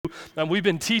We've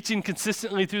been teaching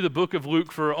consistently through the book of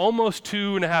Luke for almost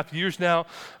 2.5 years now.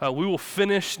 We will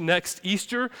finish next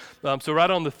Easter. So right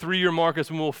on the 3-year mark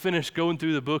is when we'll finish going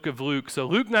through the book of Luke. So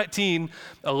Luke 19,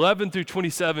 11 through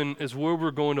 27 is where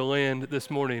we're going to land this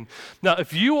morning. Now,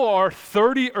 if you are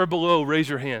 30 or below, raise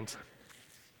your hand.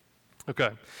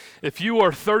 Okay. If you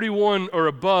are 31 or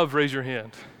above, raise your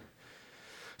hand.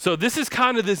 So this is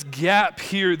kind of this gap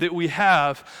here that we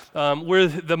have where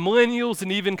the millennials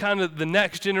and even kind of the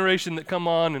next generation that come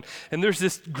on, and there's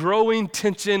this growing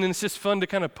tension, and it's just fun to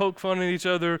kind of poke fun at each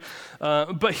other.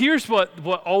 But here's what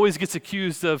always gets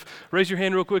accused of. Raise your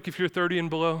hand real quick if you're 30 and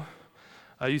below.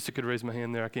 I used to could raise my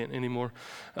hand there. I can't anymore.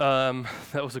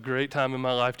 That was a great time in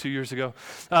my life 2 years ago.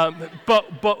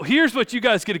 But here's what you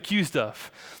guys get accused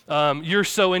of. You're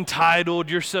so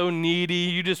entitled. You're so needy.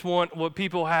 You just want what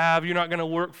people have. You're not going to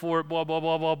work for it, blah, blah,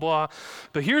 blah, blah, blah.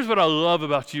 But here's what I love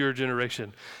about your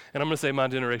generation. And I'm going to say my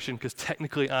generation because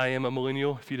technically I am a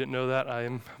millennial. If you didn't know that, I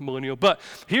am a millennial. But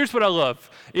here's what I love.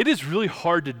 It is really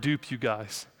hard to dupe you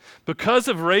guys. Because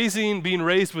of being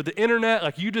raised with the internet,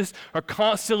 like you just are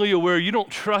constantly aware, you don't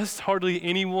trust hardly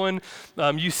anyone.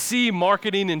 You see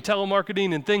marketing and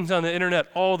telemarketing and things on the internet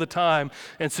all the time.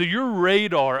 And so your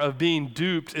radar of being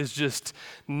duped is just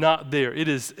not there. It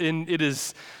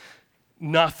is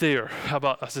not there. How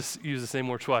about, let's just use the same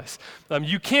word twice.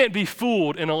 You can't be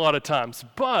fooled in a lot of times.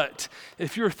 But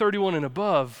if you're 31 and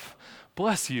above,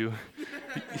 bless you,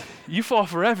 you fall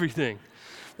for everything.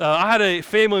 I had a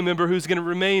family member who's going to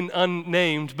remain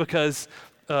unnamed because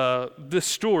this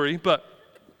story, but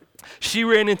she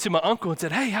ran into my uncle and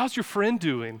said, "Hey, how's your friend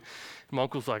doing?" And my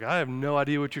uncle's like, "I have no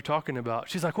idea what you're talking about."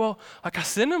 She's like, "Well, like I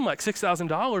sent him like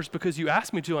 $6,000 because you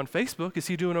asked me to on Facebook. Is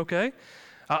he doing okay?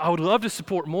 I would love to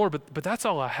support more, but that's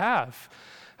all I have."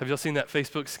 Have y'all seen that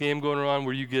Facebook scam going around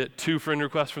where you get 2 friend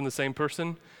requests from the same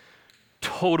person?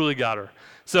 Totally got her.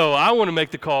 So I want to make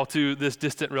the call to this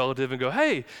distant relative and go,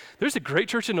 "Hey, there's a great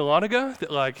church in Dahlonega that,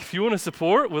 like, if you want to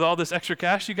support with all this extra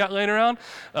cash you got laying around,"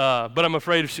 but I'm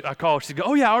afraid if I call, she'd go,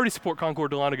 "Oh yeah, I already support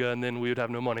Concord Dahlonega," and then we would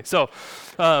have no money. So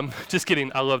just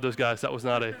kidding. I love those guys. That was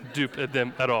not a dupe at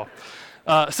them at all.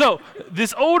 So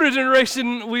this older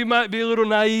generation, we might be a little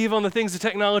naive on the things of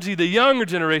technology. The younger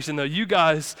generation, though, you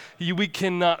guys, we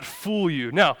cannot fool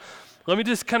you. Now, let me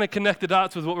just kind of connect the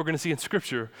dots with what we're going to see in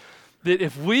Scripture. That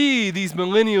if we, these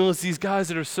millennials, these guys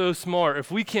that are so smart, if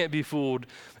we can't be fooled,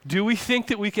 do we think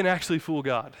that we can actually fool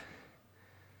God?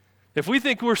 If we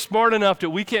think we're smart enough that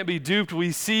we can't be duped,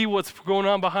 we see what's going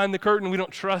on behind the curtain, we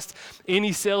don't trust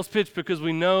any sales pitch because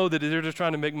we know that they're just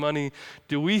trying to make money,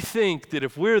 do we think that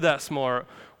if we're that smart,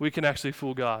 we can actually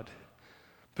fool God?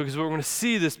 Because what we're going to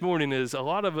see this morning is a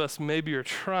lot of us maybe are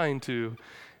trying to.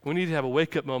 We need to have a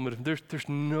wake-up moment. There's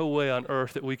no way on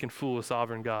earth that we can fool a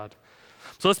sovereign God.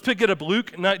 So let's pick it up,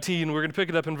 Luke 19. We're going to pick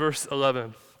it up in verse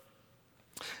 11.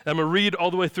 I'm going to read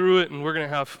all the way through it, and we're going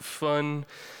to have fun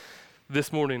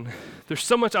this morning. There's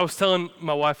so much, I was telling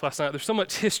my wife last night, there's so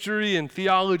much history and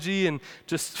theology and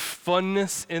just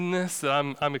funness in this that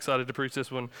I'm excited to preach this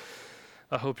one.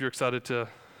 I hope you're excited to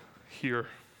hear,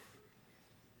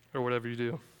 or whatever you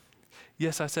do.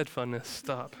 Yes, I said funness.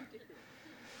 Stop.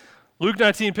 Luke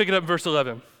 19, pick it up in verse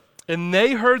 11. "And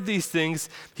they heard these things.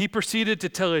 He proceeded to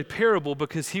tell a parable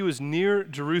because he was near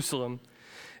Jerusalem.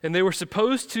 And they were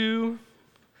supposed to,"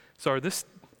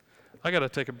 I got to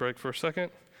take a break for a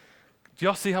second. Do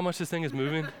y'all see how much this thing is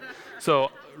moving?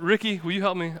 So, Ricky, will you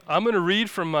help me? I'm going to read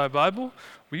from my Bible.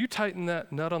 Will you tighten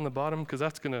that nut on the bottom? Because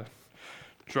that's going to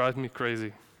drive me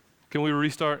crazy. Can we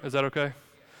restart? Is that okay?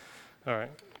 All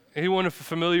right. Anyone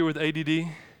familiar with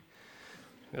ADD?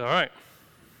 All right.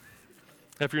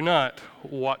 If you're not,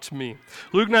 watch me.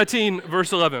 Luke 19,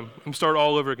 verse 11. I'm going to start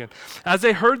all over again. "As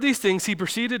they heard these things, he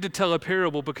proceeded to tell a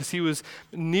parable because he was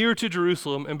near to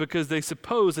Jerusalem and because they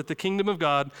supposed that the kingdom of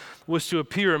God was to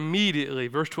appear immediately."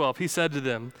 Verse 12, he said to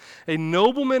them, "A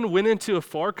nobleman went into a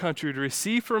far country to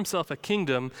receive for himself a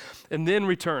kingdom and then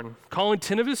return. Calling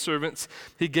 10 of his servants,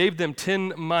 he gave them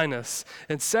 10 minas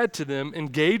and said to them,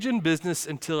 'Engage in business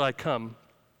until I come.'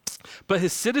 But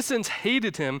his citizens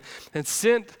hated him and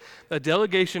sent a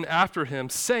delegation after him,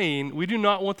 saying, 'We do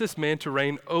not want this man to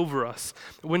reign over us.'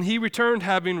 When he returned,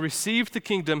 having received the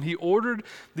kingdom, he ordered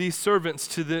these servants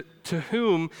to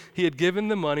whom he had given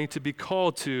the money to be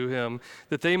called to him,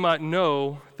 that they might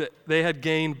know that they had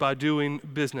gained by doing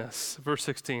business." Verse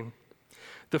 16.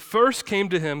 "The first came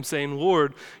to him, saying,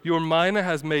 'Lord, your mina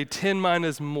has made 10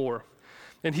 minas more.'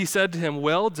 And he said to him,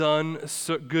 'Well done,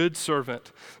 good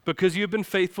servant. Because you have been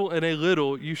faithful in a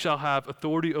little, you shall have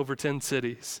authority over 10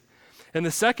 cities.' And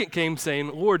the second came, saying,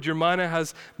 'Lord, your mina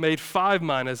has made 5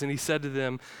 minas.' And he said to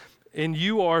them, 'And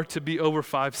you are to be over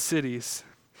 5 cities.'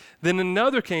 Then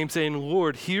another came, saying,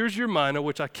 Lord, here's your mina,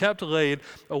 which I kept laid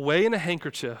away in a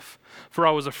handkerchief, for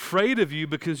I was afraid of you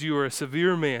because you are a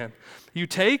severe man. You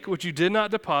take what you did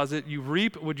not deposit, you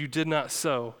reap what you did not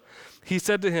sow. He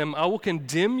said to him, I will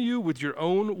condemn you with your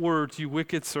own words, you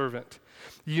wicked servant.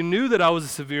 You knew that I was a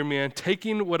severe man,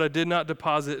 taking what I did not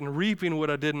deposit and reaping what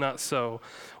I did not sow.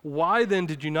 Why then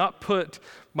did you not put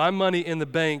my money in the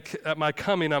bank? At my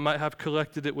coming I might have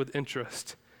collected it with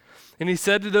interest. And he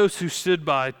said to those who stood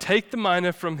by, take the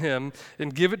mina from him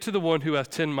and give it to the one who has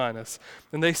 10 minas.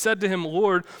 And they said to him,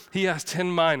 Lord, he has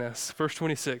 10 minas. Verse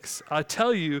 26, I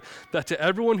tell you that to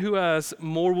everyone who has,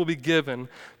 more will be given,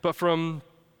 but from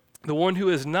the one who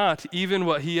has not, even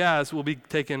what he has will be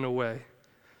taken away.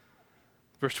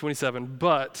 Verse 27,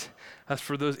 but as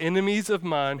for those enemies of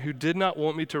mine who did not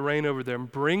want me to reign over them,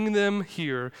 bring them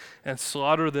here and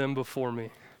slaughter them before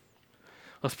me.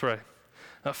 Let's pray.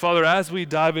 Father, as we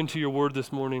dive into your word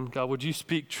this morning, God, would you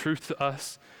speak truth to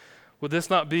us? Would this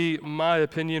not be my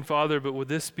opinion, Father, but would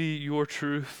this be your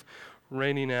truth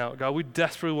reigning out? God, we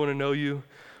desperately want to know you.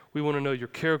 We want to know your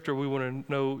character. We want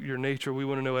to know your nature. We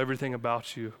want to know everything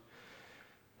about you.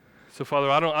 So, Father,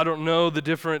 I don't know the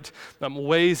different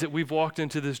ways that we've walked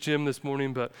into this gym this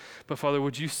morning, but Father,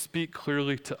 would you speak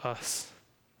clearly to us?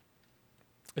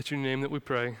 It's your name that we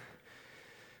pray.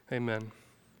 Amen.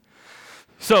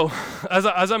 So,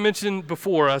 as I mentioned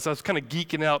before, as I was kind of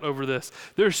geeking out over this,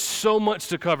 there's so much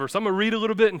to cover. So I'm going to read a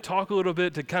little bit and talk a little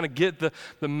bit to kind of get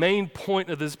the main point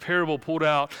of this parable pulled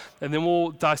out, and then we'll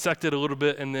dissect it a little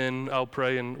bit, and then I'll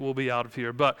pray and we'll be out of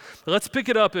here. But let's pick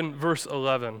it up in verse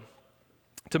 11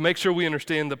 to make sure we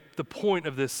understand the point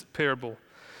of this parable.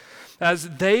 As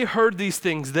they heard these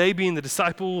things, they being the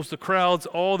disciples, the crowds,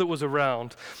 all that was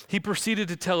around, he proceeded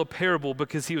to tell a parable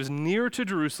because he was near to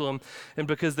Jerusalem and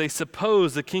because they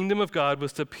supposed the kingdom of God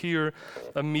was to appear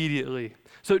immediately.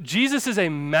 So Jesus is a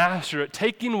master at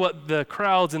taking what the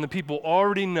crowds and the people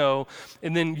already know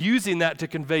and then using that to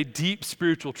convey deep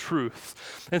spiritual truths.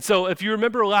 And so if you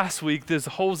remember last week, there's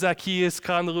the whole Zacchaeus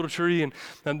climbed the little tree,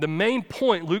 and the main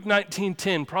point, Luke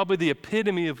 19:10, probably the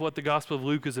epitome of what the Gospel of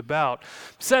Luke is about,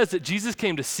 says that Jesus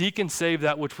came to seek and save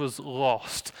that which was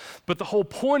lost. But the whole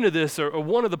point of this, or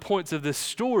one of the points of this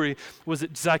story, was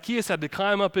that Zacchaeus had to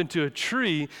climb up into a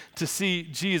tree to see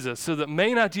Jesus. So the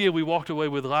main idea we walked away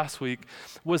with last week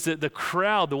was that the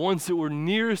crowd, the ones that were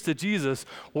nearest to Jesus,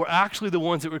 were actually the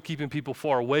ones that were keeping people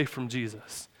far away from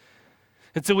Jesus.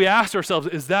 And so we asked ourselves,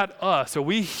 is that us? Are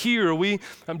we here? Are we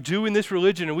doing this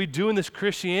religion? Are we doing this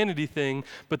Christianity thing?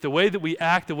 But the way that we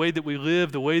act, the way that we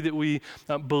live, the way that we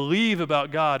believe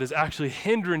about God is actually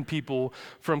hindering people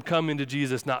from coming to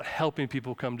Jesus, not helping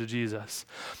people come to Jesus.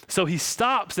 So he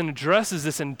stops and addresses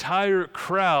this entire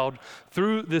crowd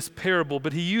through this parable,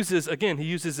 but he uses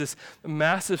this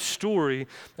massive story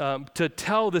to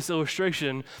tell this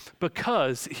illustration,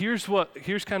 because here's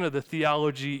kind of the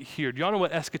theology here. Do y'all know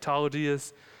what eschatology is?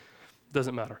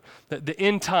 Doesn't matter. The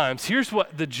end times. Here's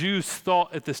what the Jews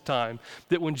thought at this time,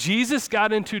 that when Jesus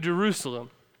got into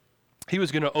Jerusalem, he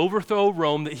was going to overthrow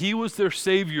Rome, that he was their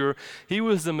savior, he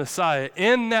was the Messiah.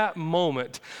 In that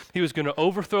moment, he was going to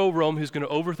overthrow Rome, he was going to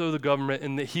overthrow the government,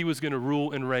 and that he was going to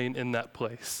rule and reign in that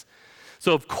place.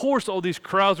 So of course all these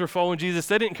crowds were following Jesus.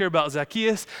 They didn't care about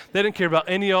Zacchaeus. They didn't care about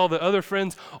any of all the other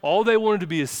friends. All they wanted to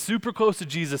be is super close to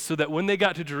Jesus so that when they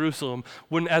got to Jerusalem,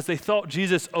 as they thought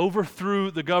Jesus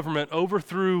overthrew the government,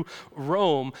 overthrew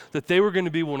Rome, that they were going to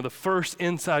be one of the first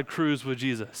inside crews with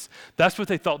Jesus. That's what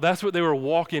they thought. That's what they were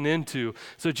walking into.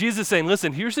 So Jesus is saying,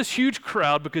 listen, here's this huge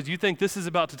crowd because you think this is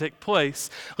about to take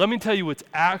place. Let me tell you what's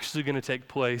actually going to take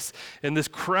place. And this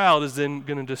crowd is then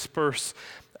going to disperse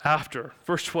after.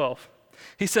 Verse 12.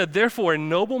 He said, therefore, a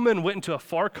nobleman went into a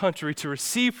far country to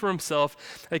receive for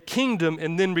himself a kingdom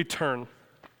and then return.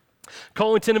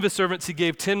 Calling 10 of his servants, he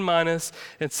gave 10 minas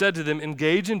and said to them,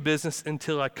 engage in business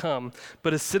until I come.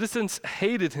 But his citizens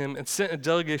hated him and sent a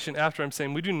delegation after him,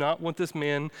 saying, we do not want this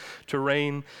man to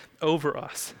reign over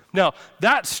us. Now,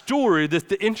 that story,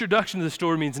 the introduction to the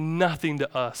story means nothing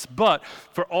to us. But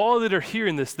for all that are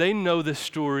hearing this, they know this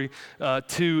story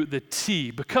to the T.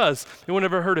 Because, anyone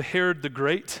ever heard of Herod the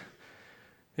Great?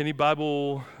 Any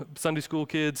Bible Sunday school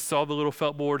kids saw the little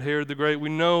felt board, Herod the Great? We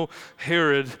know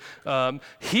Herod.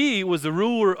 He was the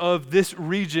ruler of this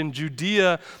region,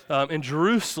 Judea and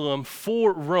Jerusalem,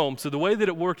 for Rome. So the way that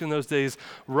it worked in those days,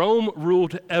 Rome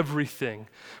ruled everything.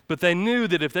 But they knew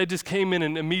that if they just came in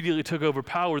and immediately took over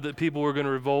power, that people were going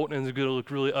to revolt and it was going to look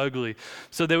really ugly.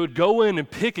 So they would go in and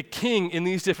pick a king in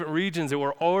these different regions that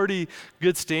were already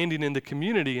good standing in the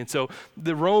community. And so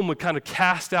the Rome would kind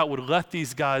of would let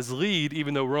these guys lead,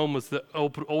 even though Rome was the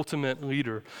ultimate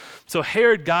leader. So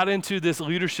Herod got into this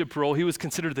leadership role. He was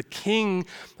considered the king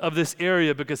of this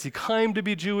area because he claimed to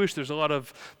be Jewish. There's a lot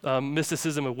of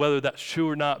mysticism of whether that's true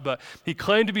or not, but he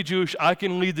claimed to be Jewish. I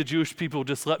can lead the Jewish people.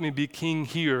 Just let me be king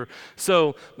here.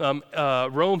 So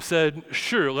Rome said,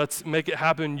 sure, let's make it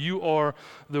happen. You are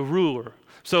the ruler.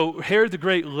 So Herod the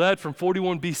Great led from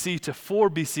 41 BC to 4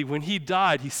 BC. When he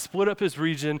died, he split up his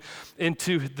region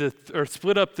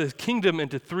split up the kingdom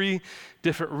into 3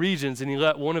 different regions, and he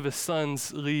let one of his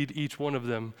sons lead each one of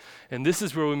them. And this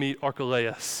is where we meet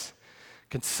Archelaus.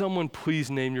 Can someone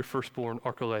please name your firstborn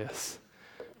Archelaus?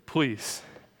 Please.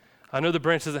 I know the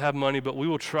branch doesn't have money, but we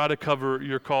will try to cover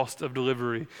your cost of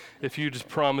delivery if you just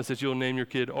promise that you'll name your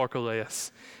kid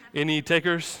Archelaus. Any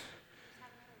takers?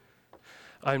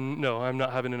 I'm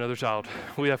not having another child.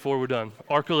 We have 4, we're done.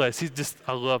 Archelaus,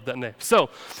 I love that name. So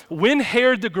when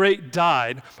Herod the Great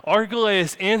died,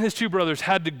 Archelaus and his 2 brothers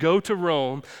had to go to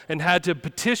Rome and had to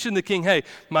petition the king, hey,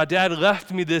 my dad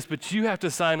left me this, but you have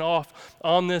to sign off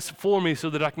on this for me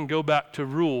so that I can go back to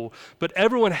rule. But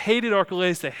everyone hated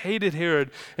Archelaus, they hated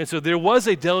Herod, and so there was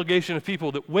a delegation of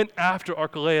people that went after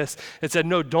Archelaus and said,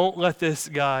 no, don't let this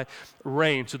guy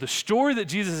reign. So the story that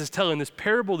Jesus is telling, this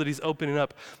parable that he's opening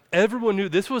up, everyone knew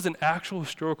this was an actual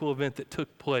historical event that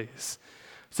took place.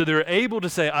 So they're able to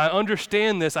say, I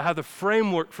understand this, I have the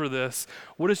framework for this.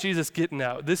 What is Jesus getting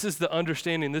at? This is the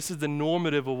understanding, this is the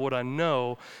normative of what I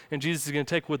know, and Jesus is going to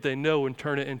take what they know and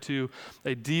turn it into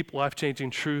a deep, life-changing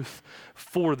truth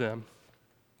for them.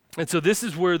 And so this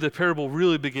is where the parable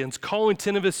really begins. Calling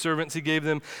 10 of his servants, he gave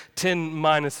them 10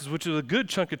 minuses, which was a good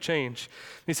chunk of change.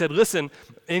 He said, listen,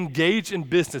 engage in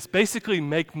business, basically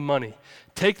make money.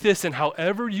 Take this and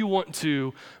however you want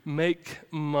to make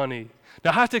money.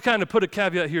 Now, I have to kind of put a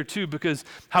caveat here, too, because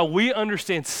how we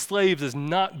understand slaves is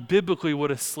not biblically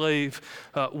what a slave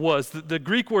was. The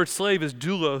Greek word slave is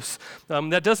doulos.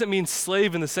 That doesn't mean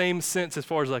slave in the same sense as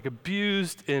far as like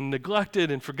abused and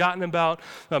neglected and forgotten about.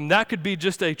 That could be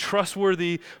just a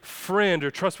trustworthy friend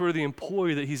or trustworthy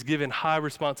employee that he's given high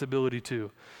responsibility to.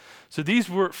 So these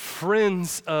were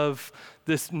friends of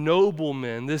this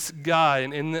nobleman, this guy.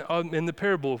 And in the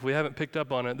parable, if we haven't picked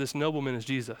up on it, this nobleman is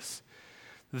Jesus.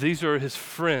 These are his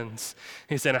friends.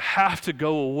 He said, I have to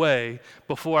go away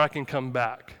before I can come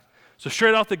back. So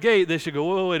straight out the gate, they should go,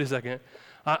 whoa, wait a second.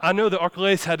 I know that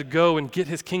Archelaus had to go and get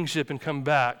his kingship and come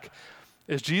back.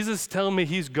 Is Jesus telling me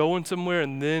he's going somewhere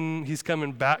and then he's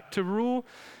coming back to rule?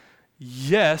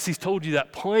 Yes, he's told you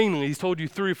that plainly. He's told you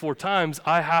 3 or 4 times,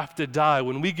 I have to die.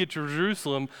 When we get to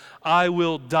Jerusalem, I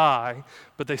will die.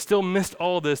 But they still missed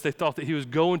all this. They thought that he was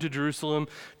going to Jerusalem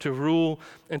to rule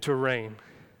and to reign.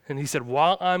 And he said,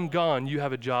 while I'm gone, you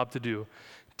have a job to do.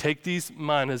 Take these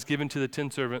minas given to the 10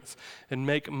 servants and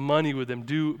make money with them.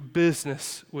 Do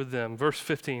business with them. Verse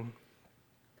 15.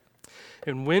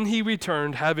 And when he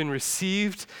returned, having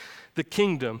received the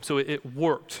kingdom, so it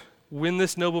worked. When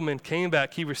this nobleman came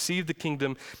back, he received the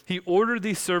kingdom. He ordered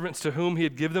these servants to whom he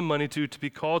had given the money to be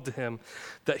called to him,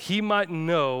 that he might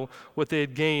know what they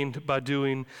had gained by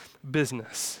doing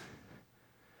business.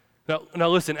 Now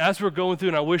listen, as we're going through,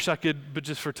 and I wish I could, but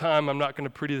just for time, I'm not going to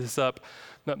pretty this up.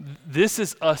 Now, this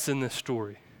is us in this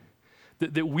story.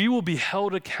 That we will be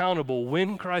held accountable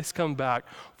when Christ comes back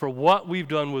for what we've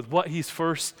done with what he's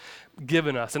first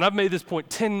given us. And I've made this point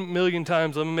 10 million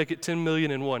times. I'm going to make it 10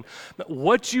 million and one. Now,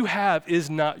 what you have is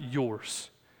not yours.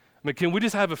 I mean, can we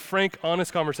just have a frank,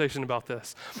 honest conversation about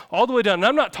this? All the way down, and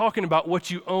I'm not talking about what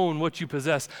you own, what you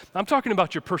possess. I'm talking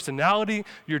about your personality,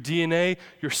 your DNA,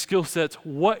 your skill sets.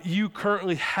 What you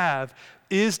currently have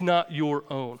is not your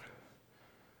own.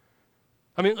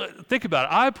 I mean, think about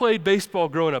it. I played baseball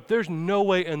growing up. There's no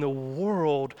way in the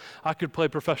world I could play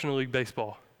professional league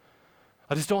baseball.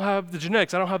 I just don't have the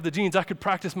genetics. I don't have the genes. I could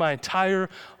practice my entire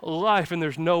life, and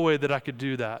there's no way that I could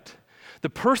do that. The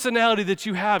personality that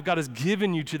you have, God has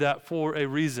given you to that for a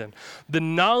reason. The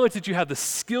knowledge that you have, the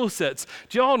skill sets.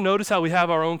 Do you all notice how we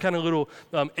have our own kind of little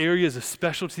areas of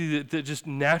specialty that just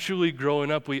naturally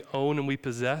growing up we own and we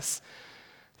possess?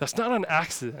 That's not an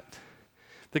accident.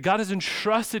 That God has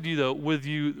entrusted you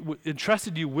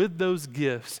with those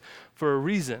gifts for a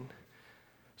reason.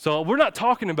 So we're not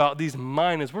talking about these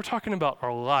minors. We're talking about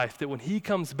our life, that when he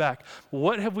comes back,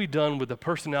 what have we done with the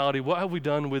personality? What have we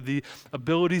done with the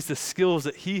abilities, the skills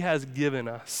that he has given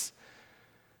us?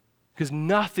 Because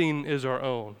nothing is our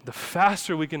own. The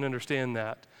faster we can understand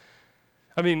that.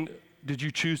 I mean, did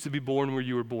you choose to be born where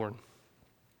you were born?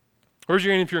 Raise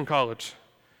your hand if you're in college.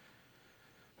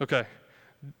 Okay.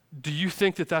 Do you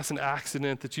think that that's an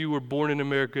accident that you were born in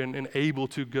America and able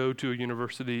to go to a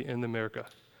university in America?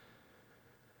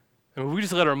 And we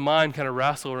just let our mind kind of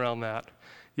wrestle around that.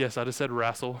 Yes, I just said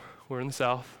wrestle. We're in the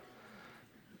South.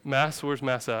 Mass, where's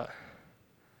mass at?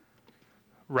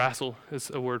 Wrestle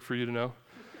is a word for you to know.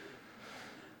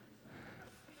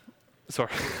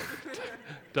 Sorry,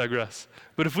 digress.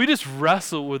 But if we just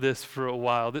wrestle with this for a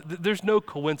while, there's no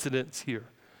coincidence here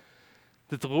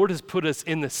that the Lord has put us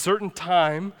in this certain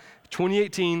time,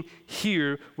 2018,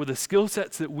 here with the skill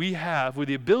sets that we have, with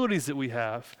the abilities that we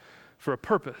have for a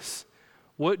purpose.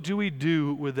 What do we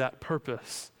do with that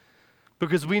purpose?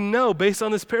 Because we know based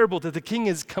on this parable that the king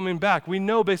is coming back. We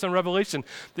know based on Revelation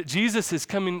that Jesus is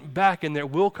coming back, and there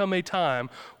will come a time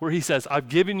where he says, I've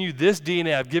given you this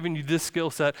DNA, I've given you this skill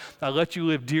set, I let you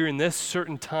live during this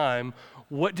certain time.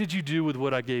 What did you do with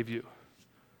what I gave you?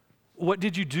 What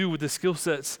did you do with the skill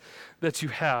sets that you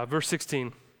have? Verse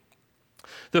 16.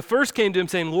 The first came to him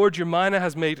saying, Lord, your mina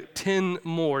has made 10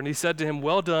 more. And he said to him,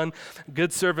 well done,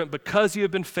 good servant, because you have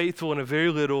been faithful in a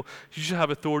very little, you shall have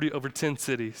authority over 10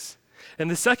 cities.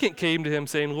 And the second came to him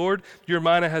saying, Lord, your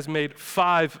mina has made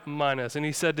 5 minas. And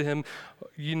he said to him,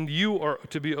 you are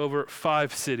to be over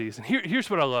 5 cities. And here's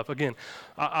what I love. Again,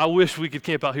 I wish we could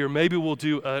camp out here. Maybe we'll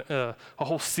do a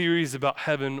whole series about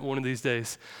heaven one of these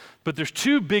days. But there's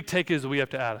 2 big takeaways that we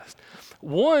have to ask.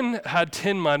 One had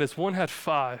 10 minas, one had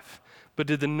 5. But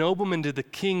did the nobleman, did the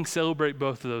king celebrate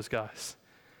both of those guys?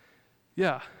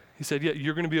 Yeah. He said, yeah,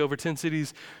 you're going to be over 10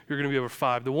 cities, you're going to be over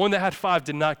 5. The one that had 5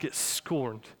 did not get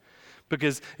scorned.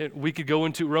 Because we could go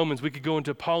into Romans, we could go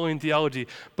into Pauline theology,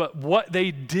 but what they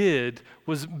did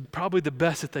was probably the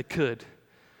best that they could.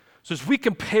 So as we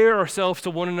compare ourselves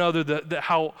to one another,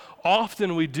 how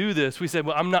often we do this, we say,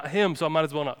 well, I'm not him, so I might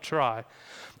as well not try.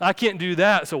 I can't do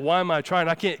that, so why am I trying?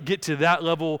 I can't get to that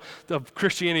level of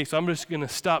Christianity, so I'm just going to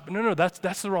stop. No,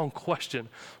 that's the wrong question.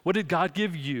 What did God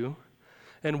give you,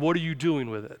 and what are you doing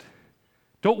with it?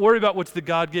 Don't worry about what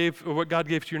God gave or what God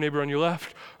gave to your neighbor on your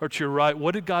left or to your right.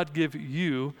 What did God give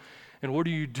you, and what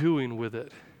are you doing with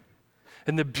it?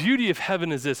 And the beauty of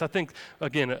heaven is this. I think,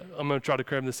 again, I'm going to try to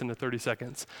cram this into 30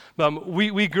 seconds.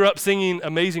 We grew up singing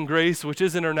Amazing Grace, which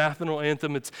isn't our national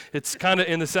anthem. It's kind of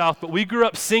in the South, but we grew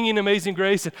up singing Amazing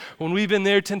Grace. And when we've been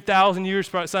there 10,000 years,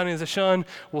 signing as a shun,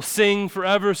 we'll sing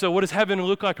forever. So what does heaven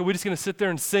look like? Are we just going to sit there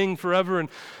and sing forever?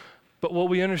 But what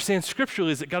we understand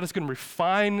scripturally is that God is going to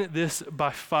refine this by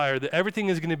fire, that everything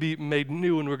is going to be made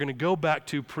new, and we're going to go back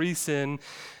to pre-sin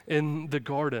in the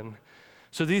garden.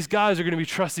 So these guys are going to be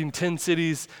trusting 10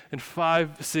 cities and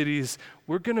 5 cities.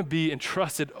 We're going to be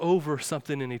entrusted over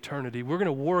something in eternity. We're going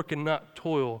to work and not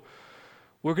toil.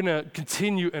 We're going to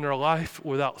continue in our life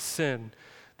without sin.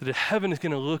 That heaven is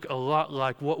going to look a lot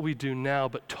like what we do now,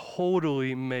 but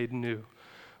totally made new.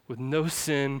 With no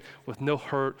sin, with no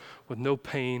hurt, with no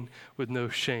pain, with no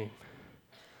shame.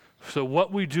 So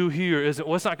what we do here isn't,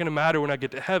 well, it's not going to matter when I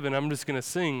get to heaven. I'm just going to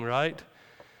sing, right?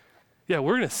 Yeah,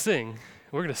 we're going to sing.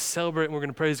 We're going to celebrate and we're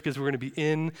going to praise because we're going to be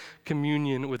in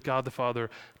communion with God the Father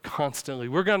constantly.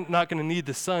 We're not going to need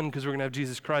the sun because we're going to have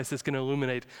Jesus Christ that's going to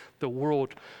illuminate the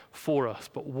world for us.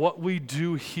 But what we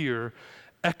do here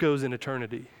echoes in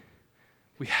eternity.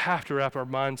 We have to wrap our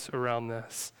minds around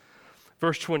this.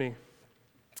 Verse 20.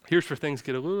 Here's where things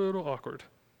get a little awkward.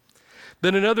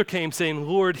 Then another came saying,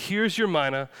 Lord, here's your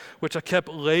mina, which I kept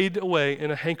laid away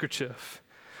in a handkerchief.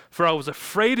 For I was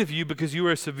afraid of you because you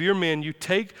are a severe man. You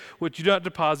take what you do not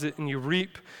deposit and you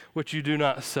reap what you do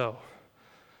not sow.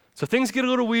 So things get a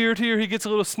little weird here. He gets a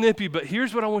little snippy, but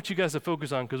here's what I want you guys to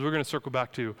focus on because we're going to circle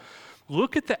back to.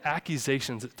 Look at the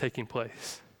accusations that's taking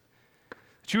place.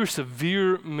 That you're a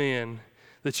severe man,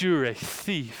 that you are a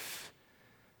thief.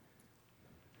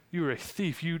 You are a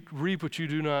thief. You reap what you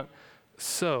do not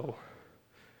sow.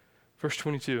 Verse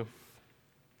 22.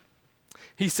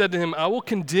 He said to him, I will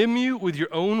condemn you with your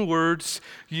own words,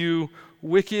 you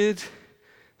wicked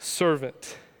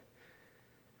servant.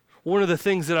 One of the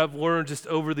things that I've learned just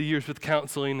over the years with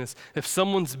counseling is if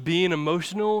someone's being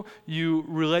emotional, you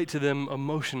relate to them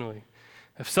emotionally.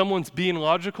 If someone's being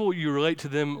logical, you relate to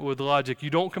them with logic.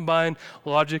 You don't combine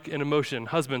logic and emotion.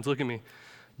 Husbands, look at me.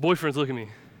 Boyfriends, look at me.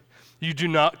 You do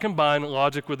not combine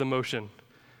logic with emotion.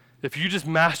 If you just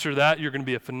master that, you're going to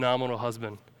be a phenomenal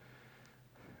husband.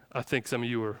 I think some of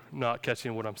you are not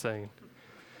catching what I'm saying.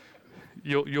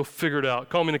 You'll figure it out.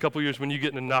 Call me in a couple of years when you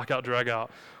get in a knockout, drag out.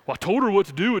 Well, I told her what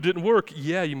to do. It didn't work.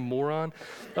 Yeah, you moron.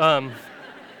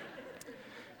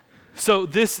 So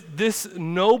this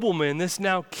nobleman, this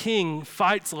now king,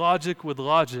 fights logic with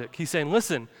logic. He's saying,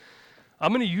 listen,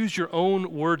 I'm going to use your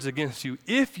own words against you.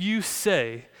 If you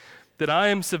say that I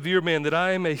am severe man, that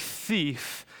I am a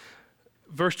thief,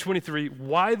 verse 23,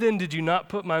 why then did you not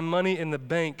put my money in the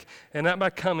bank, and at my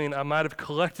coming I might have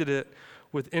collected it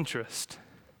with interest?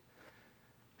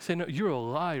 Say, no, you're a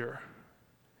liar.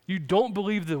 You don't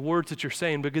believe the words that you're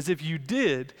saying, because if you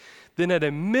did, then at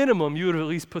a minimum, you would have at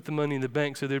least put the money in the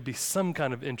bank so there'd be some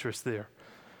kind of interest there.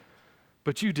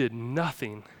 But you did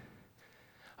nothing.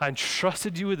 I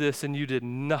entrusted you with this and you did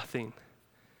nothing.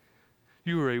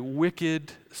 You were a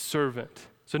wicked servant.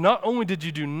 So not only did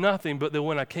you do nothing, but then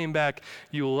when I came back,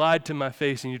 you lied to my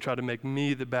face and you tried to make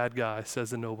me the bad guy,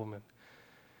 says the nobleman.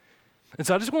 And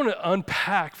so I just want to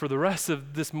unpack for the rest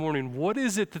of this morning, what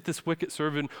is it that this wicked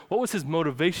servant, what was his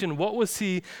motivation? What was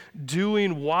he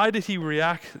doing? Why did he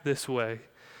react this way?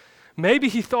 Maybe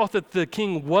he thought that the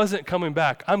king wasn't coming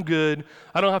back. I'm good.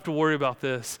 I don't have to worry about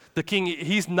this. The king,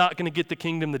 he's not going to get the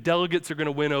kingdom. The delegates are going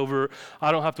to win over.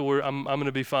 I don't have to worry. I'm going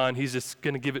to be fine. He's just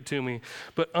going to give it to me.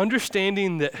 But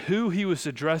understanding that who he was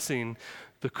addressing,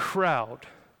 the crowd,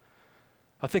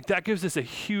 I think that gives us a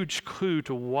huge clue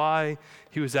to why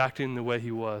he was acting the way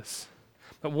he was.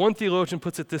 But one theologian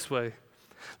puts it this way: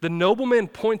 the nobleman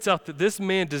points out that this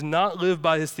man does not live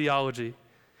by his theology.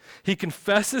 He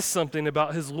confesses something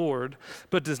about his Lord,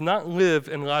 but does not live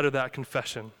in light of that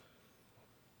confession.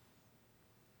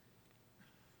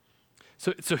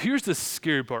 So here's the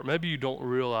scary part. Maybe you don't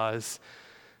realize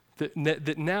that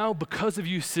now, because of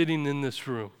you sitting in this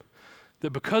room, that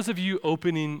because of you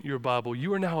opening your Bible,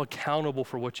 you are now accountable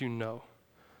for what you know.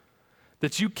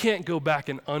 That you can't go back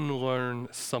and unlearn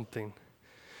something.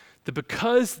 That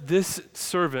because this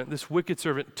servant, this wicked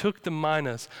servant, took the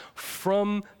minas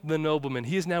from the nobleman,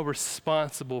 he is now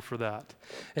responsible for that.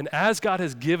 And as God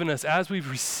has given us, as we've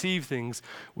received things,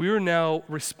 we are now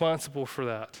responsible for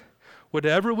that.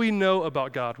 Whatever we know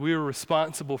about God, we are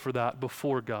responsible for that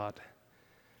before God.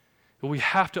 And we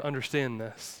have to understand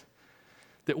this.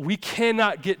 That we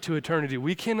cannot get to eternity.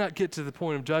 We cannot get to the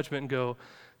point of judgment and go,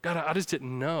 God, I just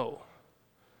didn't know.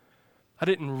 I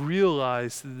didn't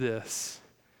realize this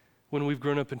when we've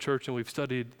grown up in church and we've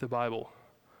studied the Bible.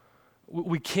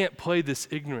 We can't play this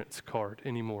ignorance card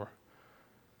anymore.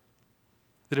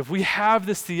 That if we have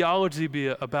this theology be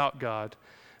about God,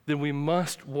 then we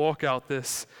must walk out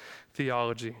this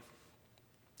theology.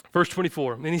 Verse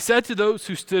 24, and he said to those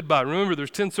who stood by, remember there's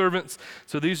 10 servants,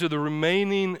 so these are the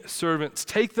remaining servants.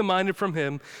 Take the mina from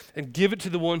him and give it to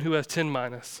the one who has 10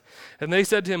 minas. And they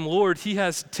said to him, Lord, he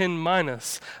has 10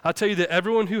 minas. I tell you that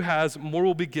everyone who has, more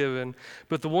will be given,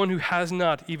 but the one who has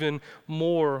not, even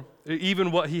more,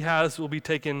 even what he has will be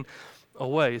taken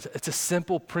away. It's a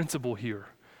simple principle here.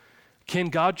 Can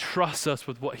God trust us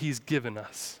with what he's given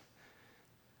us?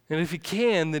 And if he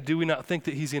can, then do we not think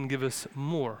that he's going to give us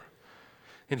more?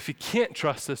 And if he can't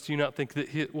trust us, do you not think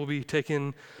that it will be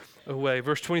taken away?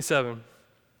 Verse 27,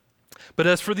 but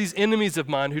as for these enemies of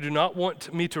mine who do not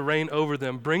want me to reign over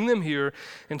them, bring them here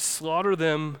and slaughter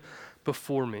them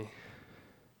before me.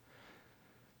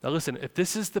 Now listen, if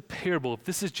this is the parable, if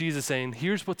this is Jesus saying,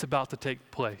 here's what's about to take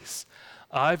place.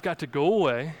 I've got to go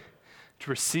away to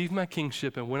receive my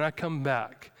kingship, and when I come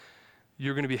back,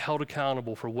 you're going to be held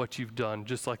accountable for what you've done,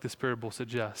 just like this parable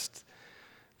suggests.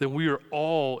 Then we are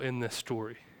all in this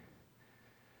story.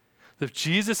 If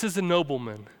Jesus is a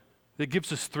nobleman, that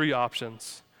gives us three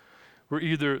options. We're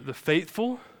either the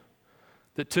faithful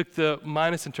that took the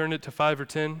minas and turned it to 5 or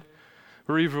 10.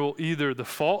 We're either the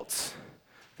false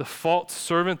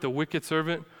servant, the wicked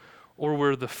servant, or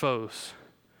we're the foes.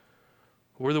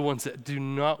 We're the ones that do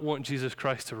not want Jesus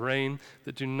Christ to reign,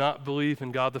 that do not believe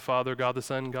in God the Father, God the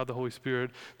Son, God the Holy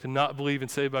Spirit, do not believe in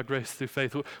saved by grace through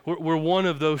faith. We're one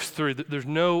of those three. There's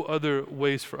no other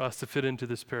ways for us to fit into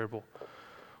this parable.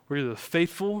 We're either the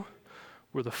faithful,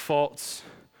 we're the false,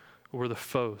 or we're the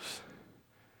foes.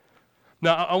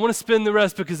 Now, I want to spin the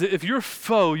rest, because if you're a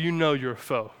foe, you know you're a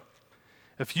foe.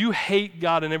 If you hate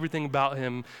God and everything about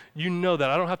him, you know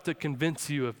that. I don't have to convince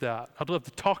you of that. I'd love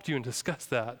to talk to you and discuss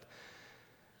that.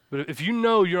 But if you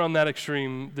know you're on that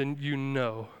extreme, then you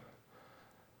know.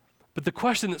 But the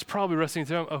question that's probably resting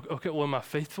there, okay, well, am I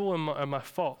faithful? Am I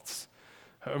false?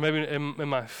 Or maybe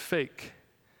am I fake?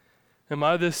 Am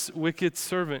I this wicked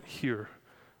servant here?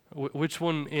 Which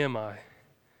one am I?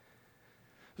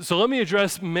 So let me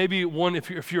address maybe one,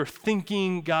 if you're a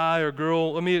thinking guy or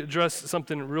girl, let me address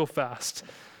something real fast.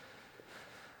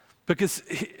 Because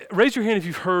raise your hand if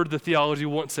you've heard the theology,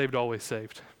 once saved, always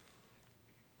saved.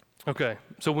 Okay,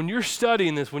 so when you're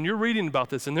studying this, when you're reading about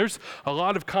this, and there's a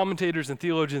lot of commentators and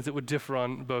theologians that would differ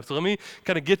on both. So let me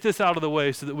kind of get this out of the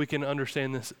way so that we can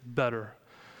understand this better.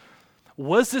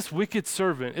 Was this wicked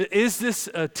servant, is this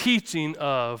a teaching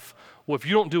of, well, if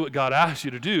you don't do what God asks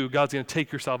you to do, God's going to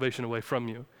take your salvation away from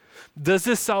you? Does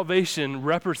this salvation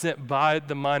represent by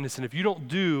the minas? And if you don't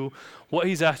do what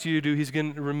he's asked you to do, he's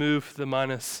going to remove the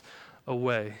minas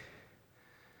away.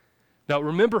 Now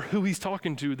remember who he's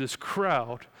talking to, this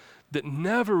crowd. that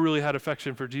never really had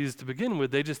affection for Jesus to begin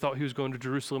with. They just thought he was going to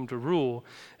Jerusalem to rule,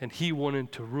 and he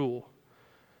wanted to rule.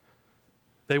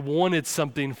 They wanted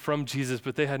something from Jesus,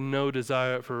 but they had no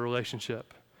desire for a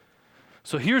relationship.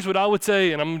 So here's what I would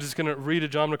say, and I'm just going to read a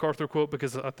John MacArthur quote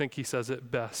because I think he says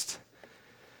it best.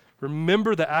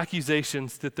 Remember the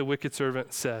accusations that the wicked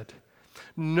servant said.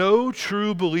 No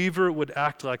true believer would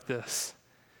act like this.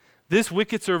 This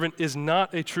wicked servant is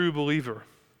not a true believer.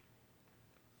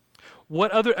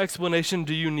 What other explanation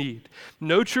do you need?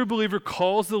 No true believer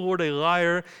calls the Lord a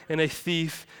liar and a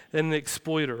thief and an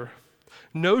exploiter.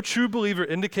 No true believer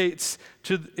indicts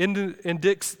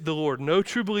the Lord. No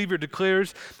true believer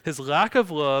declares his lack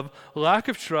of love, lack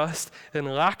of trust,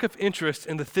 and lack of interest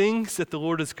in the things that the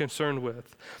Lord is concerned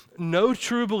with. No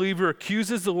true believer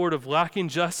accuses the Lord of lacking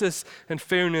justice and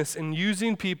fairness and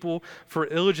using people for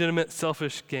illegitimate,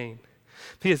 selfish gain.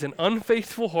 He has an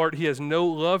unfaithful heart. He has no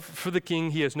love for the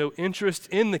king. He has no interest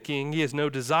in the king. He has no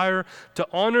desire to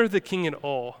honor the king at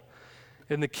all.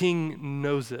 And the king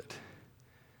knows it.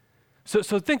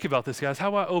 So think about this, guys,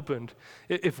 how I opened.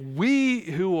 If we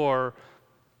who are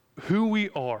who we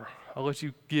are, I'll let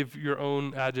you give your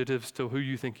own adjectives to who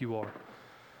you think you are,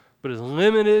 but as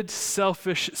limited,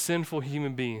 selfish, sinful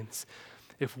human beings,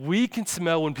 if we can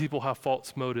smell when people have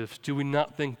false motives, do we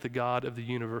not think the God of the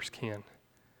universe can?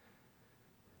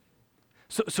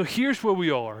 So here's where we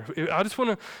are. I just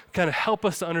want to kind of help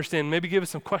us to understand, maybe give us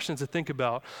some questions to think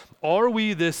about. Are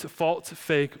we this false,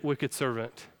 fake, wicked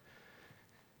servant?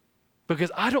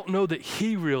 Because I don't know that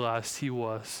he realized he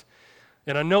was.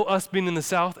 And I know us being in the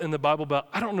South and the Bible Belt,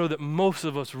 I don't know that most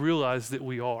of us realize that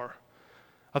we are.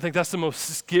 I think that's the most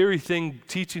scary thing,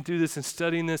 teaching through this and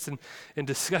studying this and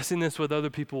discussing this with other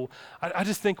people. I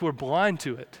just think we're blind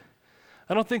to it.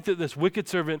 I don't think that this wicked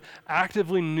servant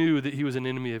actively knew that he was an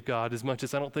enemy of God as much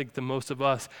as I don't think the most of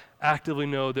us actively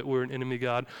know that we're an enemy of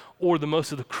God, or the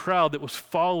most of the crowd that was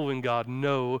following God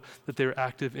know that they're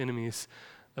active enemies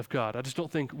of God. I just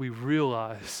don't think we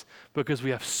realize, because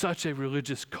we have such a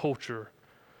religious culture,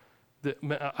 that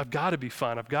I've got to be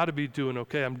fine. I've got to be doing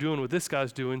okay. I'm doing what this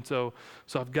guy's doing, so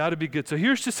I've got to be good. So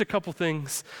here's just a couple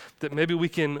things that maybe we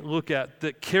can look at,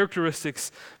 the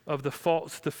characteristics of the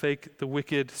false, the fake, the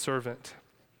wicked servant.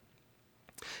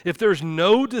 If there's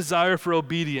no desire for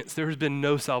obedience, there has been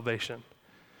no salvation.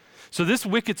 So this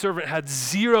wicked servant had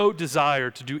zero desire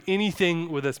to do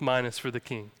anything with this minus for the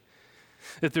king.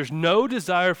 If there's no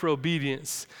desire for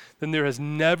obedience, then there has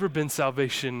never been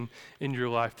salvation in your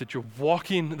life. That you're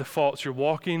walking the false, you're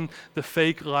walking the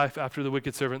fake life after the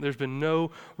wicked servant. There's been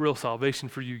no real salvation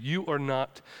for you. You are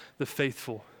not the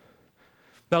faithful.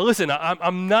 Now listen,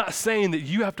 I'm not saying that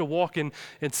you have to walk in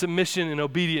submission and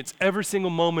obedience every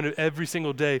single moment of every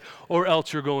single day, or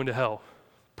else you're going to hell.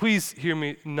 Please hear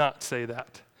me not say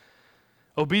that.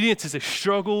 Obedience is a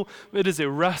struggle, it is a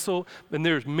wrestle, and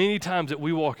there's many times that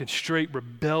we walk in straight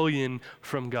rebellion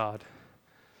from God.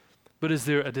 But is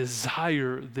there a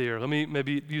desire there? Let me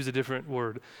maybe use a different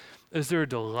word. Is there a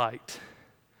delight?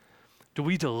 Do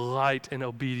we delight in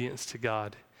obedience to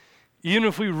God? Even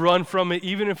if we run from it,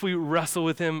 even if we wrestle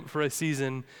with him for a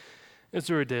season, is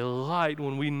there a delight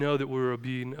when we know that we're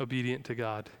being obedient to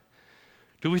God?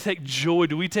 Do we take joy?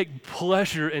 Do we take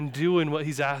pleasure in doing what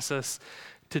he's asked us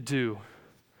to do?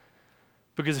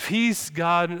 Because if he's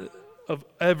God of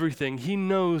everything, he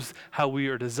knows how we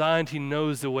are designed. He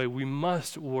knows the way we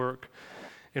must work.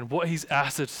 And what he's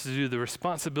asked us to do, the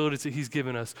responsibilities that he's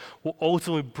given us, will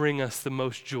ultimately bring us the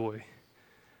most joy.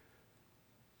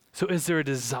 So is there a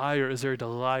desire, is there a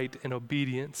delight in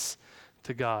obedience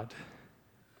to God?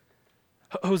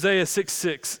 Hosea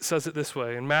 6:6 says it this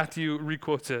way, and Matthew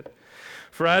requotes it.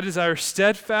 For I desire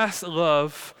steadfast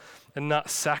love and not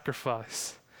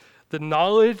sacrifice, the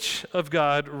knowledge of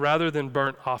God rather than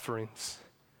burnt offerings.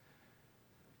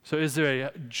 So is there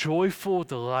a joyful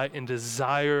delight and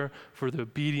desire for the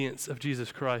obedience of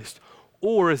Jesus Christ?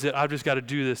 Or is it, I've just got to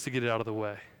do this to get it out of the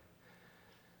way?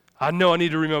 I know I need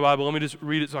to read my Bible. Let me just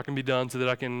read it so I can be done so that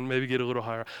I can maybe get a little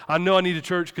higher. I know I need a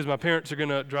church because my parents are going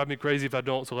to drive me crazy if I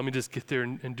don't, so let me just get there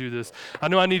and do this. I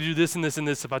know I need to do this and this and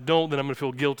this. If I don't, then I'm going to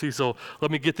feel guilty, so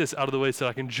let me get this out of the way so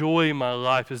I can enjoy my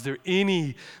life. Is there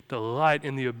any delight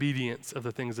in the obedience of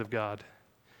the things of God?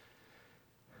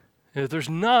 And if there's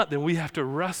not, then we have to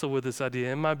wrestle with this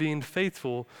idea. Am I being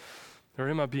faithful or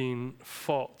am I being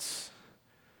false?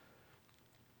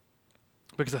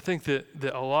 Because I think that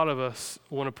a lot of us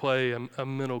want to play a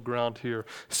middle ground here.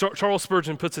 Charles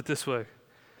Spurgeon puts it this way.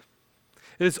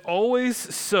 It is always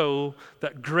so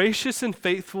that gracious and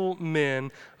faithful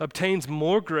men obtains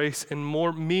more grace and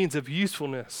more means of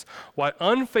usefulness, while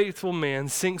unfaithful man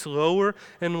sinks lower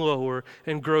and lower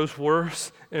and grows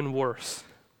worse and worse.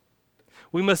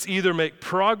 We must either make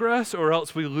progress or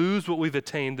else we lose what we've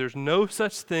attained. There's no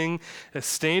such thing as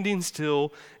standing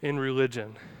still in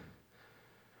religion.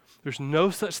 There's no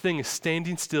such thing as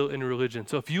standing still in religion.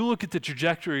 So if you look at the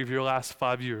trajectory of your last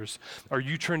 5 years, are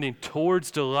you trending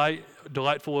towards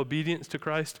delightful obedience to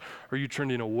Christ, or are you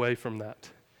trending away from that?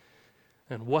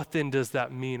 And what then does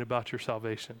that mean about your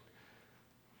salvation?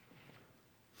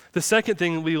 The second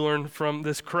thing we learn from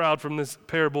this crowd, from this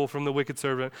parable, from the wicked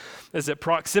servant, is that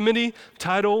proximity,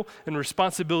 title, and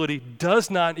responsibility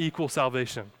does not equal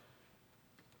salvation.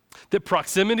 That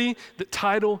proximity, that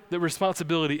title, that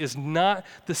responsibility is not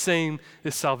the same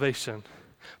as salvation.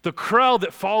 The crowd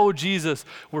that followed Jesus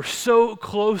were so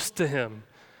close to him,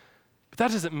 but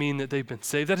that doesn't mean that they've been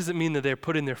saved. That doesn't mean that they're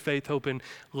putting their faith, hope, and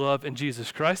love in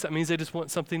Jesus Christ. That means they just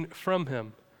want something from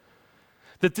him.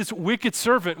 That this wicked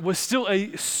servant was still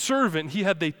a servant. He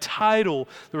had the title,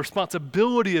 the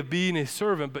responsibility of being a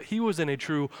servant, but he wasn't a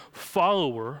true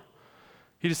follower.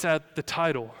 He just had the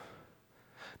title.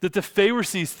 That the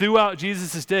Pharisees throughout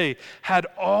Jesus' day had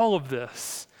all of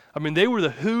this. I mean, they were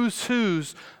the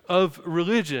who's of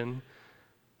religion.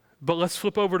 But let's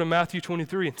flip over to Matthew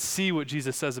 23 and see what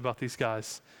Jesus says about these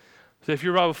guys. So if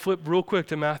you're about to flip real quick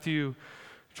to Matthew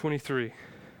 23.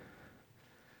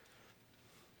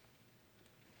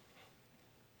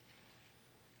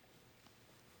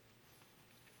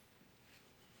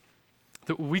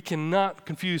 That we cannot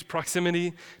confuse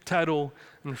proximity, title,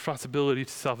 and responsibility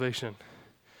to salvation.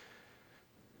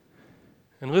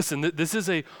 And listen, this is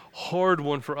a hard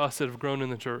one for us that have grown in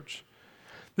the church.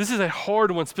 This is a hard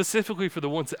one specifically for the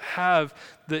ones that have,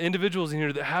 the individuals in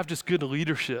here that have just good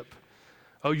leadership.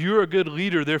 Oh, you're a good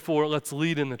leader, therefore let's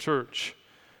lead in the church.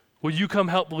 Will you come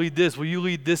help lead this? Will you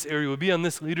lead this area? Will you be on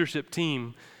this leadership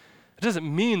team? It doesn't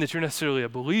mean that you're necessarily a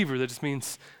believer. That just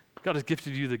means God has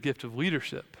gifted you the gift of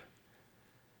leadership.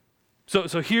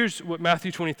 So here's what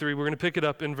Matthew 23, we're going to pick it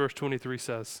up in verse 23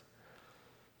 says.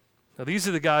 Now these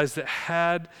are the guys that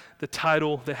had the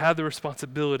title, they had the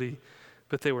responsibility,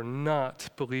 but they were not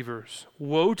believers.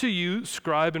 Woe to you,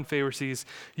 scribe and Pharisees,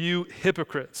 you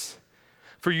hypocrites!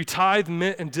 For you tithe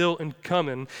mint and dill and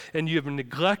cumin, and you have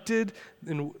neglected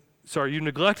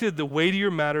the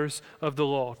weightier matters of the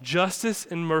law, justice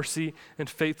and mercy and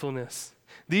faithfulness.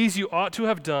 These you ought to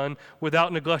have done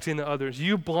without neglecting the others.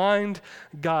 You blind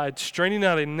guides, straining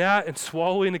out a gnat and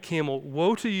swallowing a camel.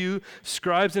 Woe to you,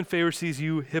 scribes and Pharisees,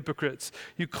 you hypocrites!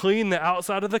 You clean the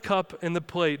outside of the cup and the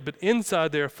plate, but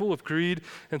inside they are full of greed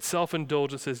and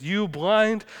self-indulgences. You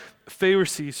blind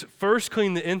Pharisees, first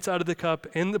clean the inside of the cup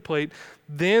and the plate,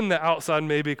 then the outside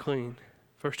may be clean.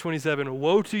 Verse 27,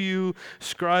 woe to you,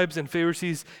 scribes and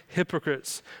Pharisees,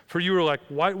 hypocrites, for you are like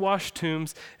whitewashed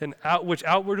tombs, which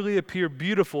outwardly appear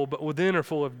beautiful, but within are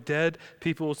full of dead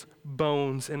people's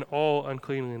bones and all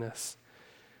uncleanliness.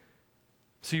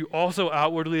 So you also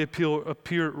outwardly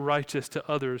appear righteous to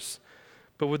others,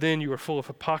 but within you are full of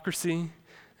hypocrisy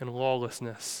and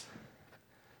lawlessness.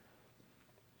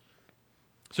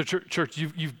 So church,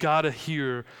 you've got to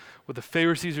hear what the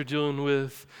Pharisees are dealing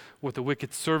with, what the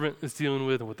wicked servant is dealing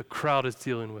with, and what the crowd is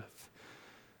dealing with.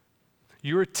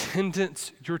 Your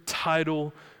attendance, your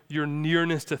title, your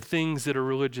nearness to things that are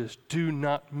religious do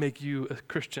not make you a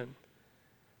Christian.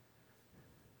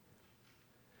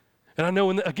 And I know,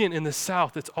 in the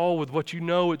South, it's all with what you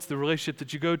know. It's the relationship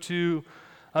that you go to.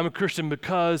 I'm a Christian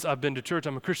because I've been to church.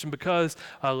 I'm a Christian because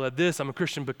I led this. I'm a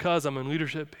Christian because I'm in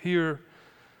leadership here.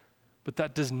 But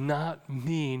that does not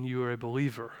mean you are a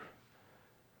believer.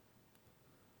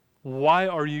 Why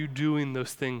are you doing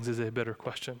those things is a better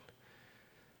question.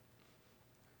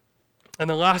 And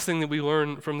the last thing that we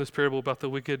learn from this parable about the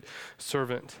wicked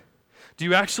servant, do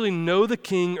you actually know the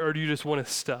king or do you just want his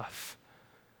stuff?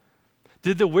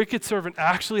 Did the wicked servant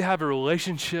actually have a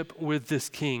relationship with this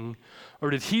king,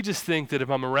 or did he just think that if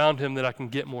I'm around him that I can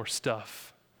get more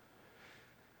stuff?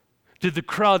 Did the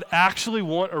crowd actually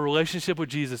want a relationship with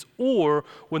Jesus, or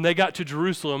when they got to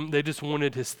Jerusalem, they just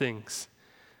wanted his things?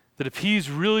 That if he's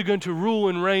really going to rule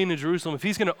and reign in Jerusalem, if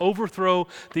he's going to overthrow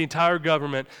the entire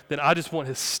government, then I just want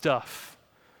his stuff.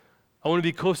 I want to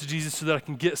be close to Jesus so that I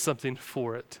can get something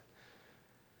for it.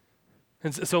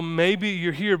 And so maybe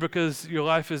you're here because your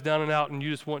life is down and out and you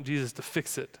just want Jesus to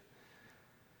fix it.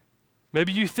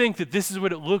 Maybe you think that this is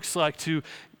what it looks like to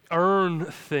earn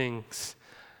things.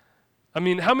 I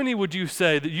mean, how many would you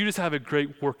say that you just have a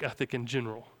great work ethic in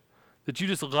general? That you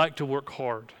just like to work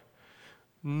hard?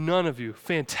 None of you.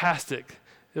 Fantastic.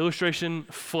 Illustration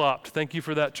flopped. Thank you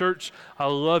for that, church. I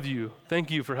love you.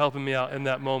 Thank you for helping me out in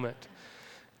that moment.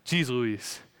 Jeez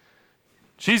Louise.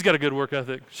 She's got a good work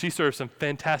ethic. She serves some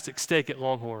fantastic steak at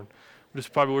Longhorn, which is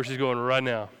probably where she's going right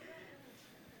now.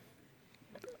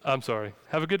 I'm sorry.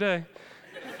 Have a good day.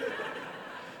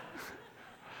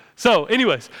 So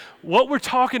anyways, what we're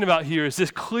talking about here is this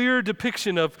clear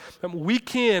depiction of we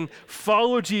can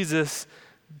follow Jesus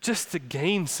just to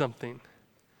gain something.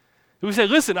 We say,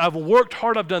 listen, I've worked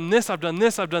hard, I've done this, I've done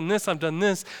this, I've done this, I've done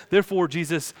this, therefore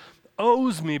Jesus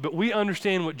owes me. But we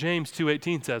understand what James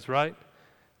 2:18 says, right?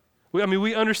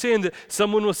 We understand that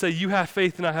someone will say, you have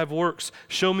faith and I have works.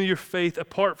 Show me your faith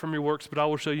apart from your works, but I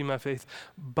will show you my faith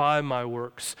by my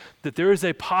works. That there is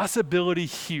a possibility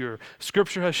here.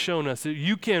 Scripture has shown us that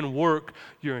you can work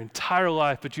your entire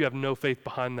life, but you have no faith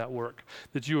behind that work.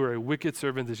 That you are a wicked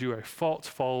servant, that you are a false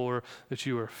follower, that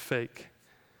you are fake.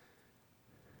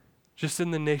 Just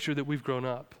in the nature that we've grown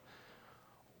up.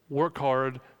 Work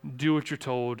hard, do what you're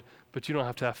told, but you don't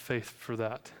have to have faith for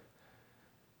that.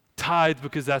 Tithe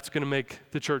because that's going to make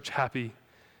the church happy,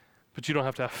 but you don't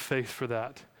have to have faith for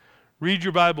that. Read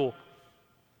your Bible.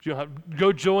 You don't have,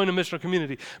 go join a missional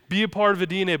community. Be a part of a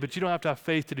DNA, but you don't have to have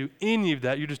faith to do any of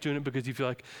that. You're just doing it because you feel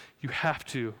like you have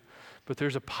to. But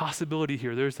there's a possibility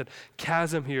here. There's that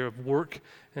chasm here of work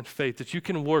and faith, that you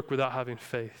can work without having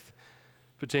faith.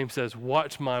 But James says,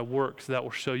 watch my works, that will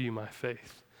show you my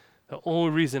faith. The only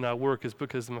reason I work is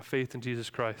because of my faith in Jesus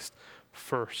Christ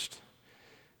first.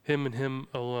 Him and him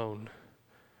alone.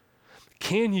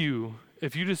 Can you,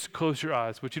 if you just close your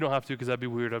eyes, but you don't have to because that'd be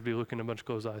weird, I'd be looking at a bunch of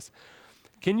closed eyes.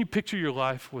 Can you picture your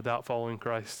life without following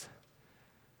Christ?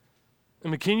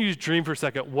 Can you just dream for a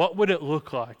second, what would it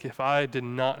look like if I did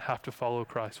not have to follow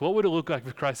Christ? What would it look like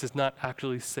if Christ has not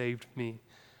actually saved me?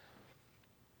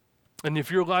 And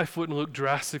if your life wouldn't look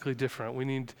drastically different, we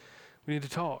need to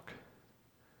talk.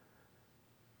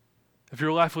 If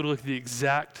your life would look the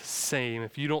exact same,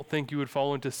 if you don't think you would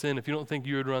fall into sin, if you don't think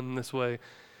you would run this way,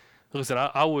 listen,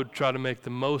 I would try to make the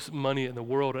most money in the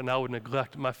world and I would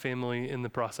neglect my family in the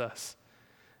process.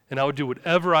 And I would do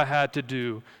whatever I had to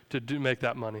do make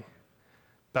that money.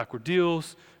 Backward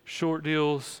deals, short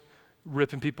deals,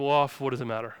 ripping people off, what does it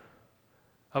matter?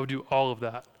 I would do all of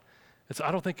that. And so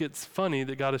I don't think it's funny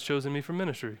that God has chosen me for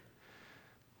ministry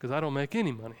because I don't make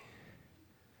any money.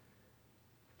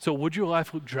 So would your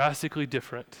life look drastically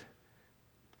different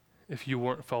if you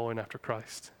weren't following after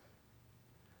Christ?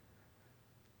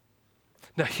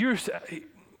 Now here's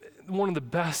one of the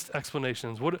best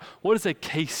explanations. What is a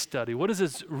case study? What does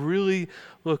this really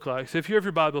look like? So if you have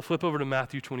your Bible, flip over to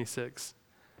Matthew 26.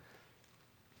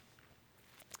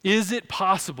 Is it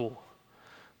possible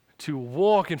to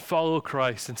walk and follow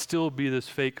Christ and still be this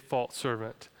fake false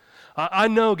servant? I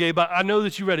know, Gabe, I know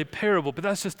that you read a parable, but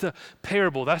that's just a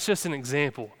parable. That's just an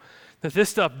example. That this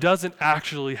stuff doesn't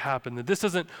actually happen. That this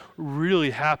doesn't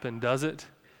really happen, does it?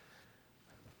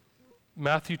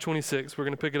 Matthew 26, we're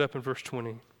going to pick it up in verse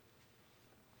 20.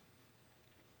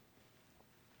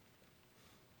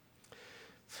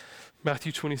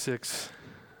 Matthew 26,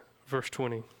 verse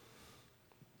 20.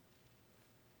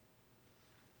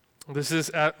 This is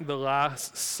at the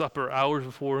Last Supper, hours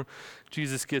before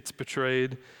Jesus gets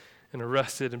betrayed and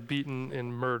arrested and beaten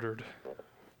and murdered.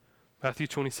 Matthew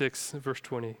 26, verse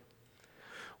 20.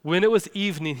 When it was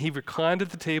evening, he reclined at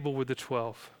the table with the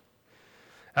 12.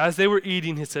 As they were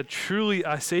eating, he said, "Truly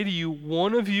I say to you,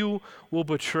 one of you will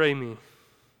betray me.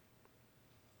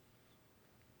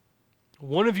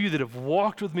 One of you that have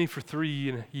walked with me for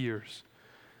 3 years.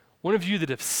 One of you that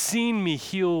have seen me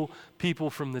heal people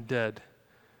from the dead.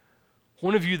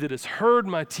 One of you that has heard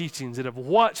my teachings, that have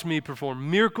watched me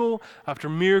perform miracle after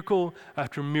miracle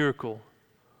after miracle.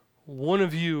 One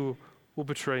of you will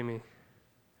betray me."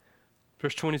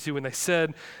 Verse 22, when they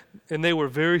said, and they were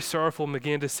very sorrowful and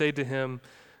began to say to him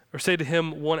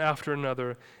one after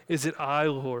another, "Is it I,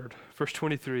 Lord?" Verse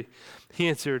 23, he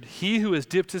answered, "He who has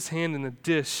dipped his hand in the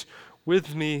dish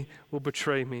with me will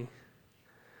betray me.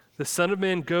 The Son of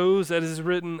Man goes as is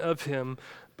written of him,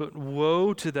 but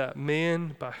woe to that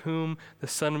man by whom the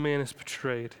Son of Man is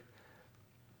betrayed.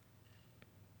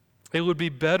 It would be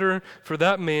better for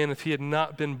that man if he had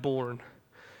not been born."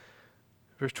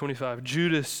 Verse 25,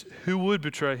 Judas, who would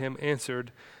betray him,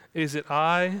 answered, "Is it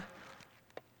I,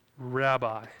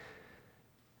 Rabbi?"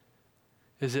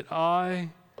 Is it I,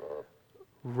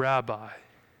 Rabbi?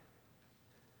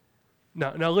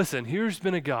 Now listen, here's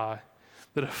been a guy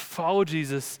that have followed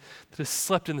Jesus, that has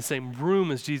slept in the same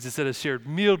room as Jesus, that has shared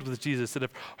meals with Jesus, that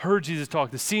have heard Jesus talk,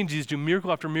 that have seen Jesus do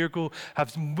miracle after miracle,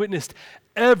 have witnessed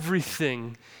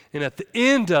everything. And at the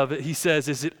end of it, he says,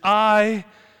 "Is it I,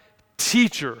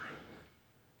 teacher?"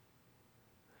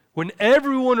 When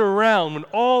everyone around, when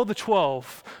all the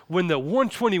 12, when the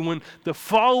 120, when the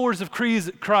followers of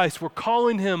Christ were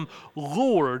calling him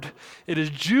Lord, it is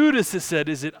Judas that said,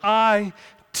 "Is it I,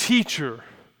 teacher?"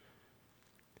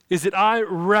 Is it I,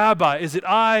 Rabbi? Is it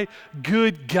I,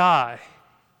 good guy?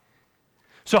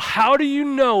 So how do you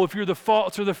know if you're the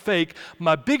false or the fake?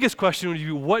 My biggest question would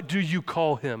be, what do you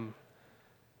call him?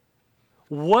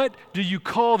 What do you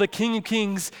call the King of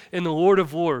Kings and the Lord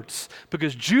of Lords?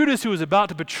 Because Judas, who was about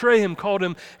to betray him, called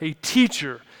him a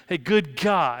teacher, a good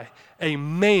guy, a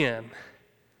man.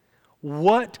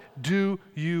 What do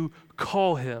you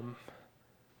call him?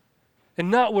 And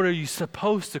not what are you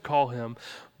supposed to call him,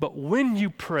 but when you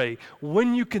pray,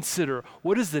 when you consider,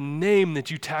 what is the name that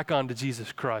you tack on to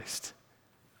Jesus Christ?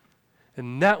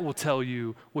 And that will tell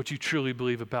you what you truly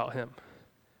believe about him.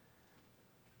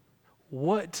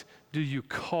 What do you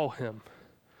call him?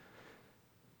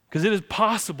 Because it is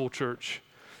possible, church.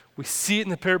 We see it in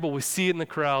the parable, we see it in the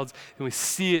crowds, and we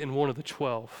see it in one of the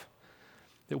 12.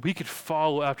 That we could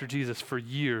follow after Jesus for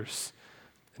years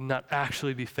and not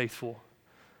actually be faithful.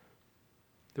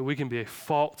 That we can be a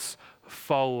false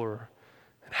follower.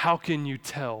 And how can you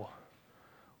tell?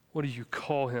 What do you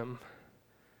call him?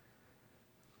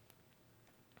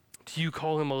 Do you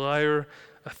call him a liar,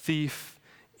 a thief,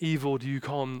 evil? Do you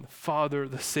call him Father,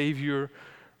 the Savior,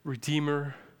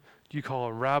 Redeemer? Do you call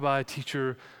him Rabbi,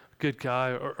 teacher, good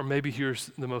guy? Or maybe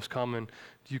here's the most common.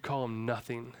 Do you call him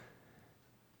nothing?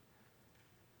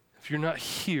 If you're not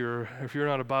here, if you're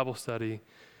not a Bible study,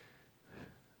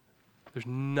 there's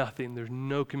nothing. There's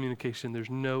no communication. There's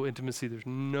no intimacy. There's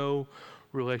no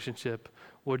relationship.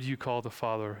 What do you call the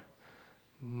Father?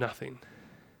 Nothing.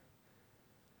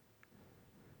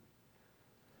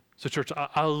 So church,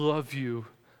 I love you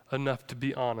enough to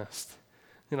be honest.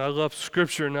 And I love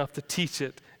Scripture enough to teach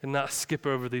it and not skip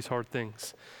over these hard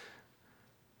things.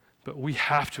 But we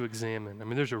have to examine. I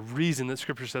mean, there's a reason that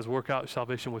Scripture says work out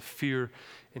salvation with fear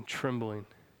and trembling.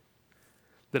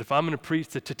 That if I'm going to preach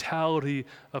the totality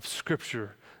of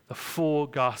Scripture, the full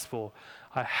gospel,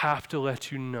 I have to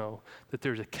let you know that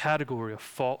there's a category of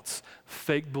false,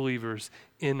 fake believers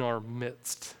in our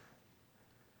midst.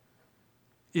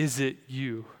 Is it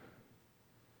you?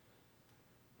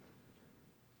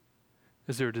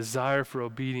 Is there a desire for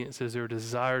obedience? Is there a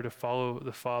desire to follow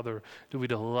the Father? Do we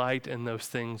delight in those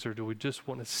things, or do we just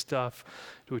want his stuff?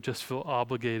 Do we just feel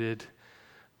obligated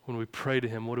when we pray to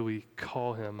him? What do we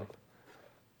call him?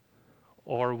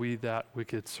 Are we that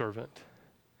wicked servant?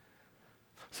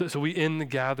 So we end the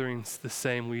gatherings the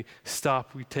same. We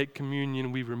stop, we take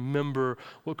communion, we remember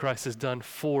what Christ has done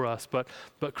for us. But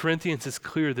Corinthians is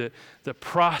clear that the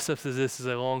process of this is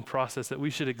a long process, that we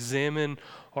should examine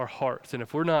our hearts. And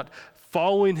if we're not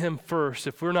following him first,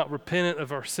 if we're not repentant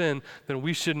of our sin, then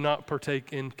we should not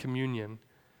partake in communion.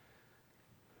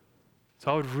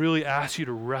 So I would really ask you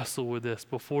to wrestle with this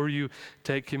before you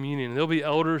take communion. And there'll be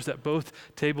elders at both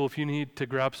tables if you need to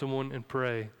grab someone and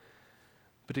pray.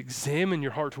 But examine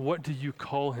your heart. What do you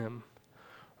call him?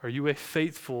 Are you a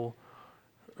faithful?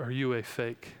 Or are you a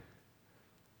fake?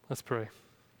 Let's pray.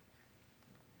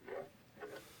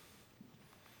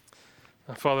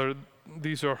 Father,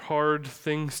 these are hard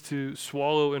things to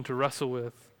swallow and to wrestle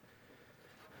with.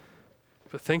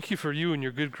 But thank you for you and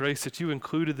your good grace that you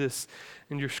included this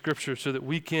in your scripture so that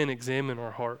we can examine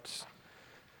our hearts.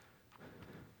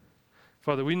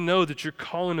 Father, we know that you're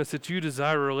calling us, that you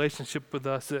desire a relationship with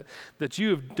us, that you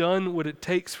have done what it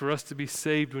takes for us to be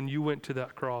saved when you went to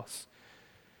that cross.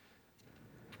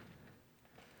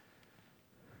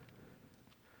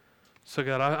 So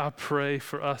God, I pray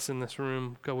for us in this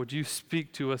room. God, would you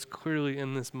speak to us clearly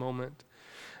in this moment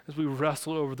as we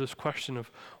wrestle over this question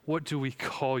of what do we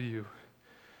call you?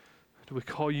 Do we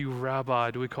call you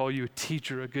Rabbi? Do we call you a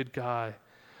teacher, a good guy?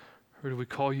 Or do we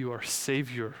call you our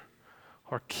Savior,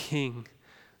 our King,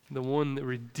 the one that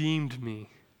redeemed me?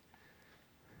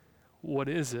 What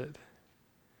is it?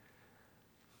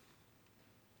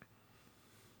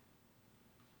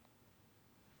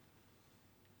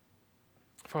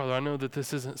 Father, I know that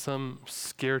this isn't some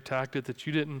scare tactic, that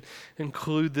you didn't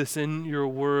include this in your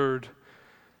word.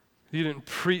 You didn't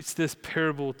preach this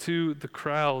parable to the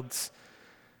crowds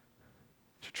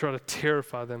to try to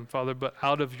terrify them, Father, but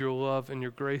out of your love and your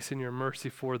grace and your mercy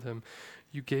for them,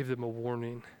 you gave them a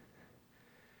warning.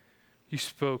 You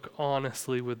spoke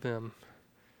honestly with them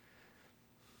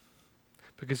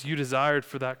because you desired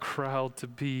for that crowd to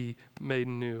be made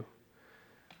new.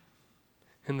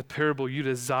 In the parable, you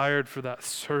desired for that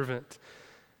servant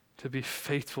to be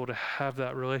faithful, to have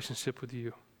that relationship with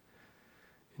you.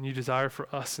 And you desire for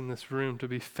us in this room to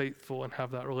be faithful and have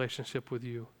that relationship with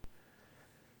you.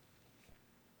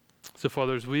 So,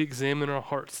 Father, as we examine our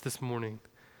hearts this morning,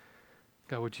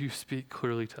 God, would you speak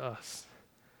clearly to us?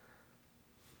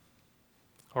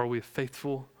 Are we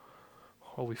faithful?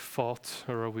 Are we false?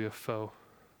 Or are we a foe?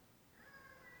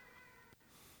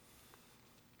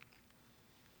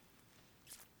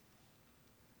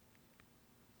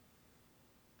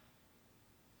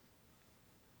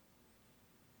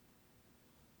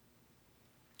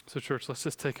 So church, let's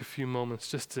just take a few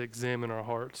moments just to examine our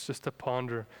hearts, just to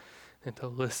ponder and to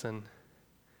listen.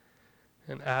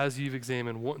 And as you've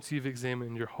examined, once you've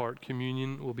examined your heart,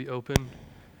 communion will be open.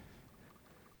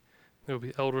 There will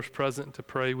be elders present to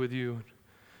pray with you.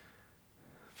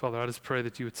 Father, I just pray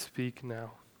that you would speak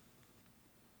now.